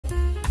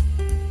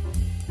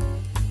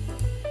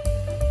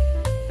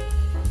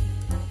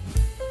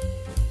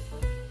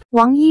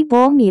王一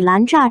博米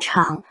兰炸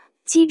场，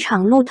机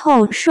场路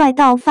透帅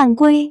到犯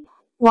规，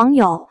网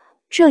友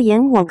这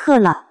颜我克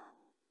了。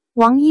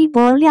王一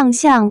博亮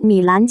相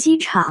米兰机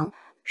场，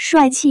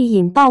帅气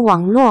引爆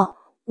网络，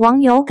网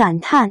友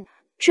感叹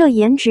这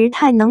颜值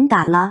太能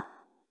打了。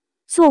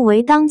作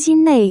为当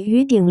今内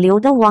娱顶流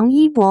的王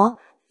一博，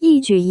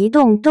一举一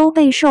动都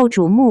备受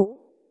瞩目。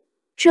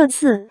这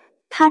次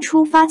他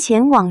出发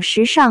前往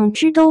时尚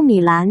之都米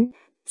兰，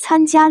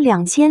参加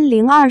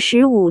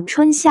2025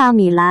春夏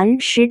米兰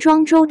时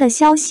装周的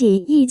消息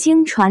一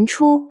经传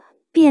出，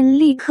便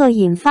立刻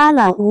引发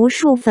了无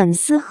数粉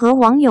丝和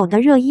网友的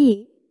热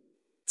议。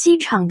机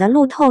场的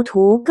路透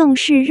图更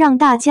是让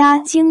大家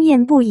惊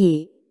艳不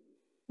已。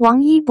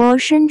王一博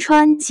身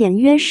穿简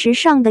约时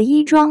尚的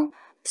衣装，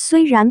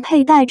虽然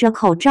佩戴着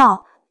口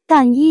罩，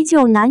但依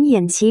旧难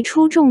掩其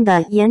出众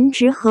的颜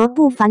值和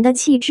不凡的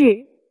气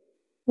质。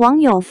网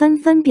友纷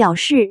纷表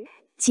示，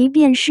即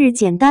便是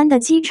简单的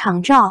机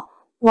场照，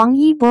王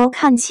一博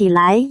看起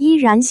来依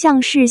然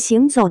像是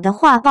行走的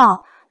画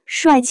报，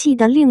帅气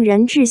的令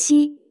人窒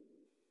息。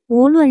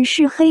无论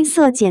是黑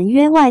色简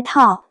约外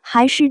套，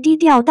还是低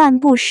调但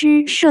不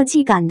失设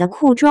计感的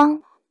裤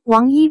装，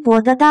王一博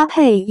的搭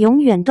配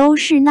永远都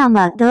是那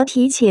么得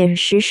体且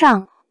时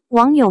尚。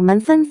网友们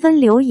纷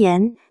纷留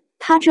言，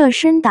他这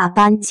身打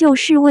扮就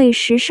是为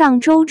时尚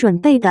周准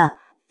备的，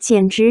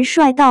简直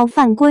帅到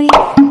犯规。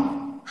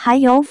还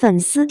有粉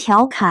丝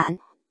调侃，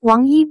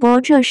王一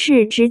博这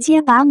是直接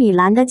把米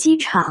兰的机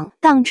场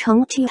当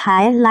成 T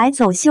台来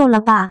走秀了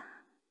吧？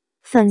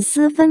粉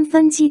丝纷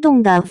纷激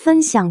动地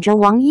分享着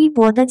王一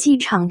博的机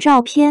场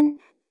照片，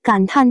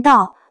感叹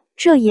道：“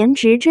这颜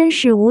值真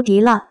是无敌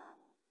了，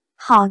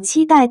好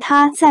期待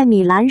他在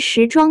米兰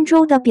时装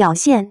周的表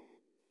现。”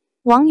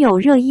网友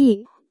热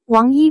议，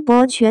王一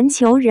博全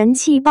球人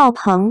气爆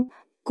棚，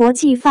国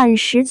际范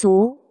十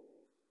足。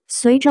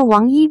随着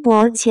王一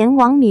博前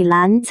往米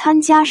兰参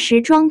加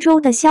时装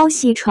周的消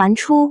息传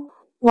出，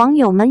网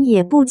友们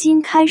也不禁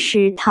开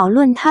始讨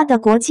论他的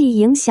国际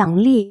影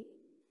响力。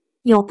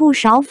有不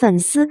少粉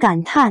丝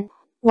感叹，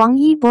王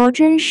一博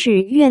真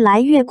是越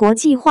来越国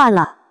际化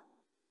了，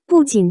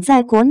不仅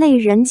在国内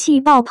人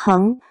气爆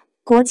棚，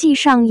国际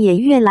上也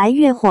越来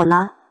越火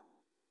了。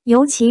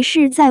尤其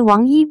是在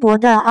王一博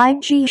的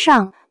IG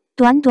上，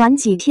短短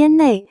几天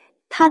内，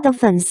他的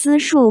粉丝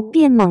数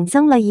便猛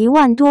增了1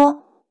万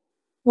多。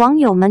网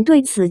友们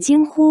对此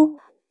惊呼，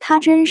他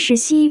真是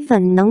吸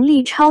粉能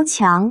力超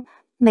强，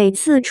每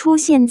次出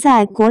现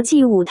在国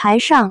际舞台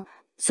上，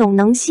总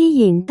能吸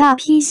引大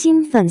批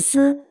新粉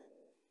丝。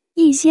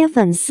一些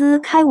粉丝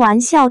开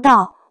玩笑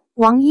道，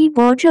王一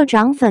博这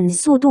涨粉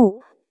速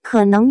度，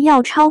可能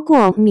要超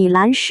过米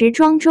兰时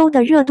装周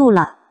的热度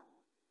了。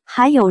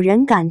还有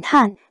人感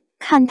叹，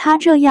看他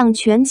这样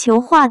全球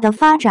化的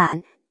发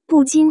展，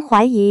不禁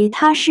怀疑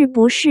他是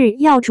不是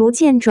要逐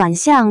渐转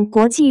向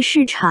国际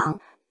市场，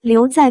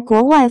留在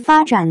国外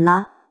发展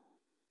了。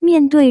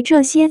面对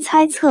这些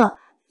猜测，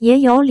也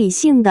有理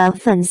性的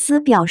粉丝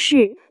表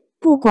示，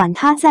不管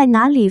他在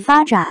哪里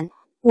发展，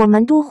我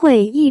们都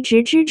会一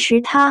直支持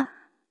他。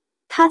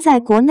他在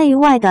国内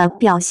外的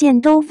表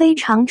现都非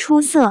常出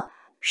色，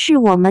是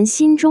我们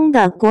心中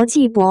的国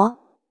际博。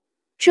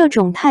这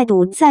种态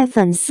度在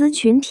粉丝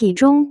群体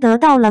中得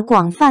到了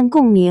广泛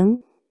共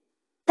鸣。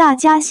大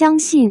家相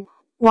信，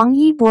王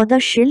一博的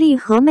实力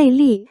和魅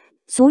力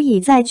足以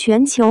在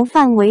全球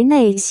范围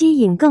内吸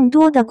引更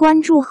多的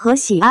关注和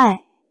喜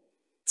爱。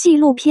纪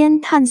录片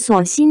《探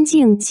索心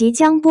境》即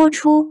将播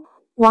出，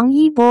王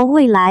一博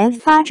未来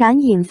发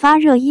展引发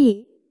热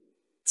议。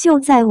就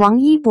在王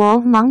一博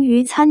忙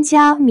于参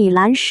加米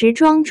兰时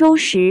装周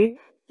时，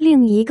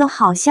另一个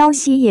好消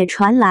息也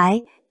传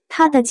来，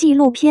他的纪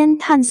录片《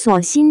探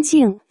索心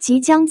境》即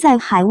将在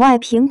海外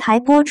平台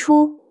播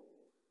出。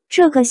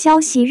这个消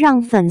息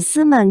让粉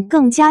丝们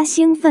更加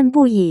兴奋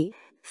不已，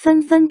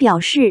纷纷表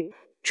示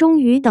终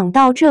于等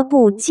到这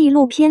部纪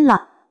录片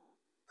了，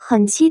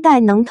很期待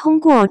能通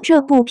过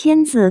这部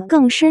片子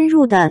更深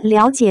入地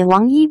了解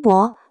王一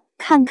博，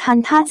看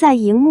看他在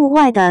荧幕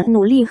外的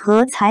努力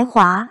和才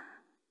华。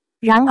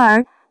然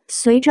而，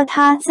随着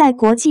他在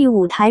国际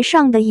舞台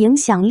上的影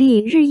响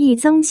力日益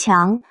增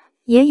强，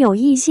也有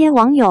一些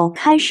网友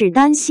开始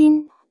担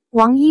心，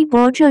王一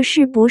博这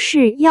是不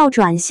是要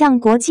转向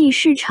国际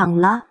市场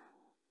了？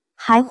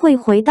还会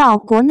回到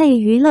国内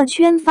娱乐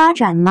圈发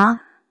展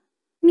吗？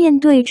面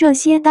对这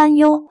些担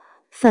忧，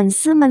粉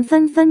丝们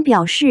纷纷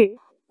表示，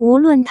无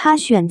论他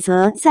选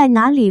择在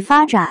哪里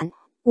发展，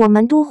我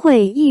们都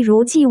会一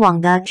如既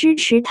往地支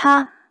持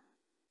他。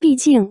毕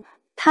竟，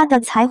他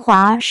的才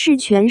华是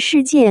全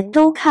世界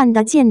都看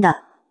得见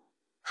的。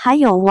还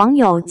有网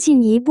友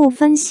进一步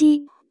分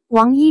析，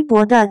王一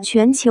博的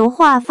全球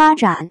化发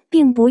展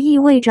并不意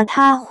味着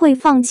他会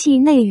放弃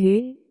内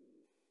娱，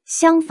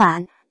相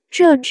反，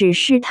这只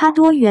是他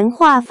多元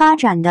化发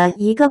展的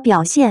一个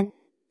表现。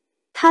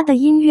他的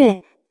音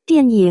乐、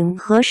电影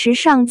和时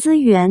尚资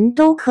源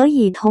都可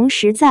以同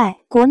时在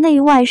国内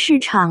外市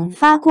场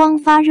发光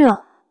发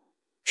热，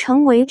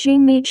成为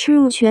Jimmy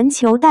Choo 全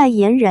球代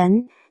言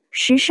人。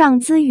时尚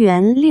资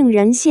源令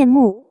人羡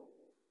慕。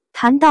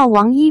谈到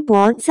王一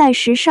博在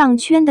时尚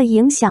圈的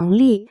影响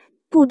力，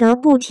不得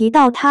不提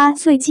到他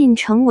最近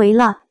成为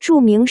了著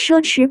名奢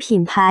侈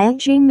品牌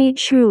Jimmy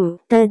Choo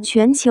的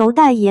全球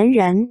代言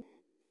人。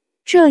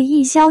这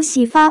一消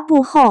息发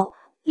布后，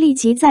立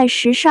即在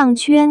时尚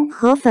圈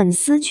和粉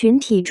丝群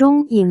体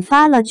中引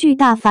发了巨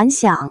大反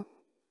响。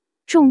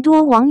众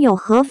多网友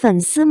和粉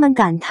丝们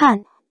感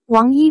叹，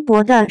王一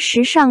博的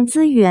时尚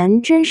资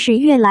源真是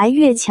越来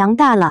越强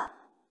大了。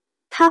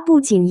他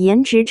不仅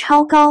颜值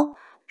超高，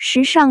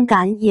时尚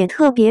感也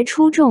特别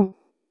出众。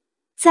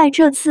在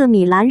这次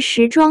米兰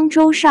时装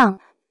周上，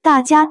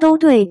大家都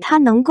对他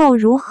能够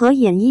如何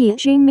演绎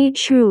Jimmy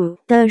Choo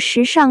的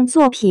时尚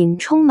作品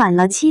充满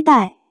了期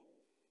待。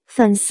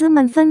粉丝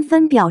们纷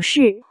纷表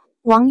示，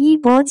王一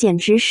博简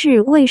直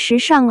是为时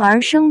尚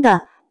而生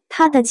的，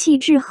他的气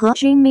质和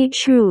Jimmy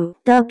Choo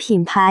的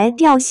品牌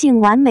调性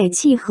完美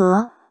契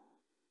合，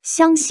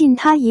相信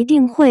他一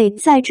定会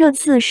在这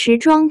次时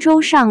装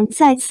周上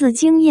再次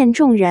惊艳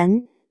众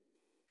人。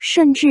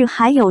甚至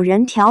还有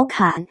人调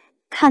侃，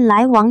看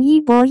来王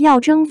一博要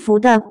征服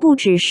的不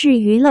只是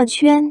娱乐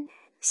圈，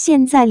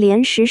现在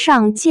连时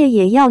尚界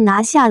也要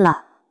拿下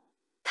了。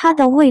他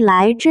的未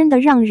来真的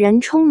让人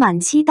充满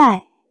期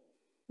待。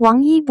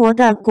王一博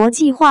的国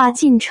际化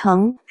进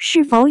程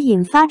是否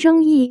引发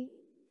争议？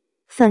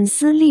粉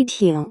丝力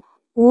挺，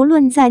无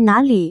论在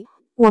哪里，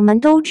我们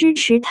都支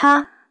持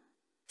他。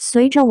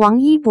随着王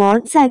一博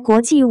在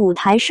国际舞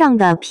台上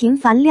的频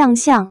繁亮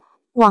相，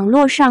网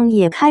络上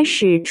也开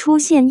始出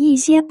现一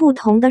些不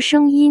同的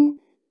声音。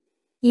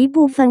一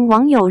部分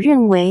网友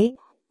认为，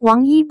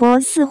王一博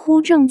似乎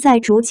正在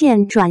逐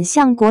渐转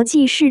向国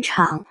际市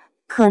场，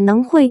可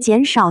能会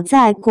减少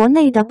在国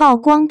内的曝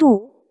光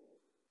度。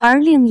而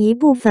另一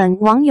部分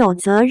网友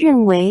则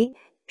认为，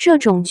这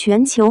种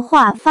全球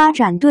化发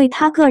展对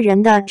他个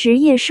人的职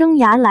业生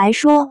涯来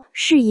说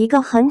是一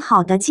个很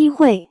好的机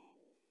会。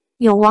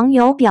有网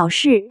友表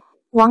示，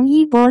王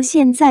一博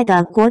现在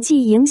的国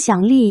际影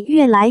响力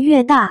越来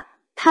越大，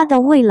他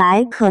的未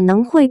来可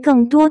能会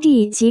更多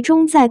地集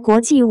中在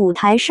国际舞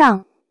台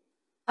上。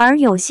而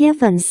有些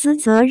粉丝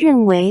则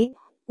认为，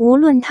无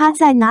论他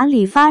在哪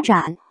里发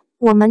展，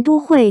我们都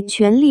会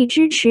全力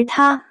支持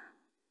他。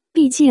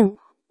毕竟，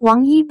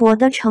王一博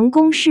的成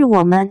功是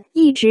我们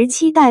一直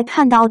期待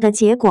看到的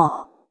结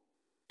果。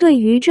对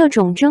于这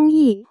种争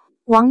议，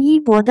王一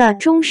博的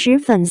忠实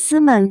粉丝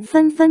们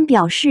纷纷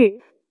表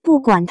示，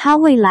不管他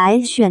未来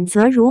选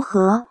择如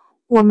何，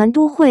我们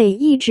都会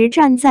一直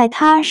站在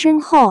他身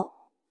后。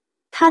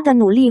他的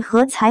努力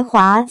和才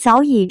华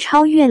早已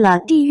超越了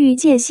地域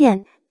界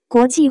限，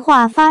国际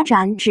化发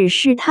展只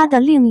是他的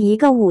另一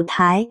个舞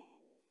台。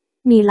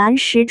米兰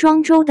时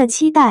装周的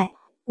期待，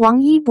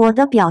王一博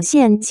的表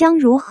现将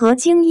如何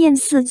惊艳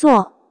四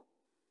座？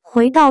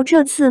回到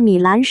这次米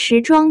兰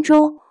时装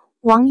周，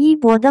王一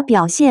博的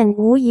表现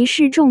无疑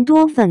是众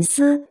多粉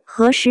丝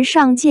和时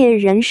尚界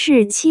人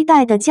士期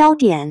待的焦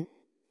点。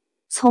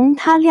从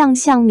他亮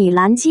相米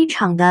兰机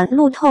场的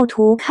路透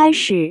图开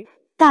始，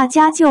大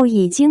家就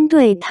已经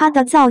对他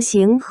的造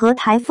型和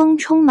台风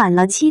充满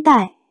了期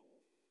待。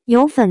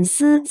有粉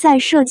丝在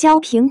社交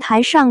平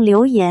台上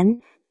留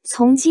言，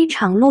从机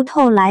场路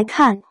透来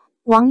看，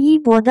王一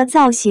博的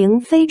造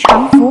型非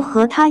常符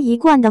合他一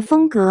贯的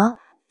风格，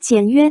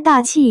简约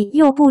大气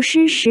又不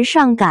失时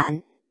尚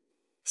感。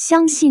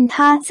相信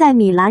他在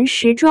米兰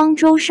时装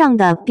周上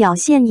的表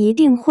现一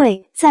定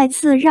会再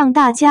次让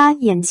大家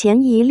眼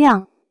前一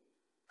亮。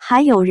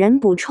还有人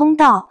补充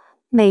道，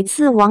每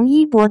次王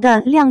一博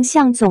的亮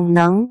相总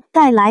能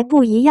带来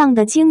不一样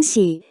的惊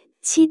喜，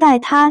期待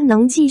他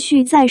能继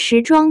续在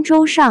时装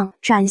周上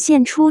展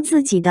现出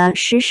自己的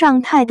时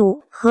尚态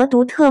度和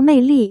独特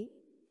魅力。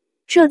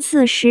这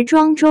次时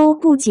装周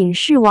不仅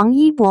是王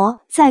一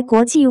博在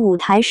国际舞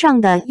台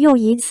上的又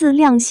一次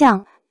亮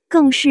相，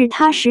更是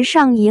他时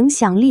尚影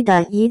响力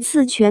的一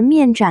次全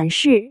面展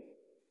示。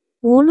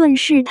无论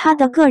是他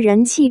的个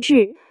人气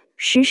质、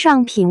时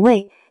尚品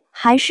味，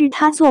还是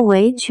他作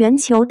为全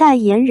球代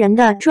言人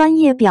的专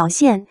业表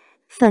现，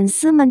粉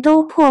丝们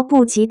都迫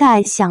不及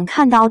待想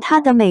看到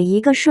他的每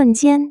一个瞬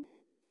间。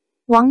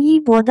王一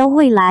博的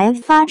未来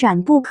发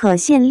展不可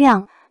限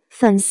量，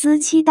粉丝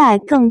期待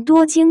更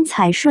多精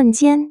彩瞬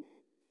间。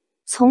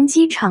从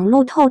机场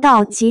路透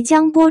到即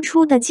将播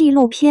出的纪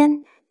录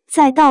片，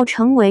再到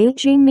成为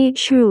Jimmy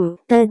Choo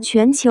的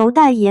全球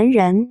代言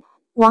人，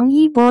王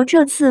一博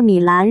这次米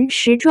兰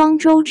时装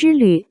周之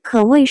旅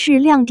可谓是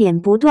亮点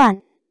不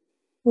断。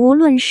无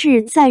论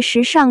是在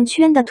时尚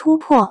圈的突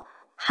破，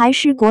还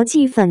是国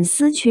际粉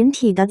丝群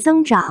体的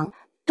增长，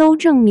都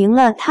证明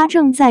了他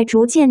正在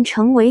逐渐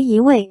成为一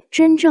位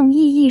真正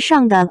意义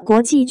上的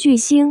国际巨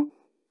星。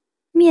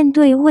面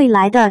对未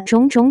来的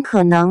种种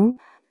可能，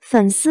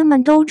粉丝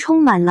们都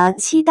充满了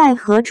期待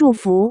和祝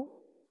福。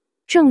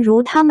正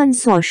如他们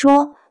所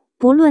说，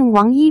不论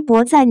王一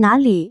博在哪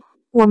里，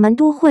我们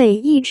都会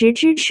一直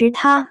支持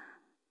他，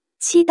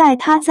期待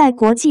他在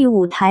国际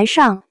舞台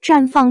上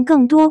绽放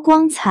更多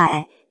光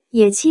彩，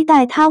也期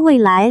待他未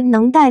来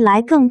能带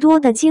来更多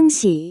的惊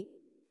喜。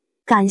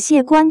感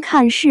谢观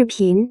看视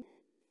频。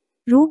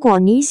如果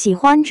你喜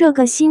欢这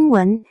个新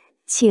闻，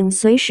请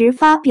随时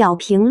发表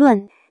评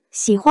论，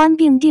喜欢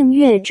并订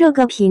阅这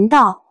个频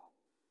道。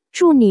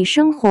祝你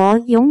生活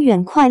永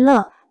远快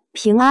乐、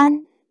平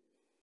安。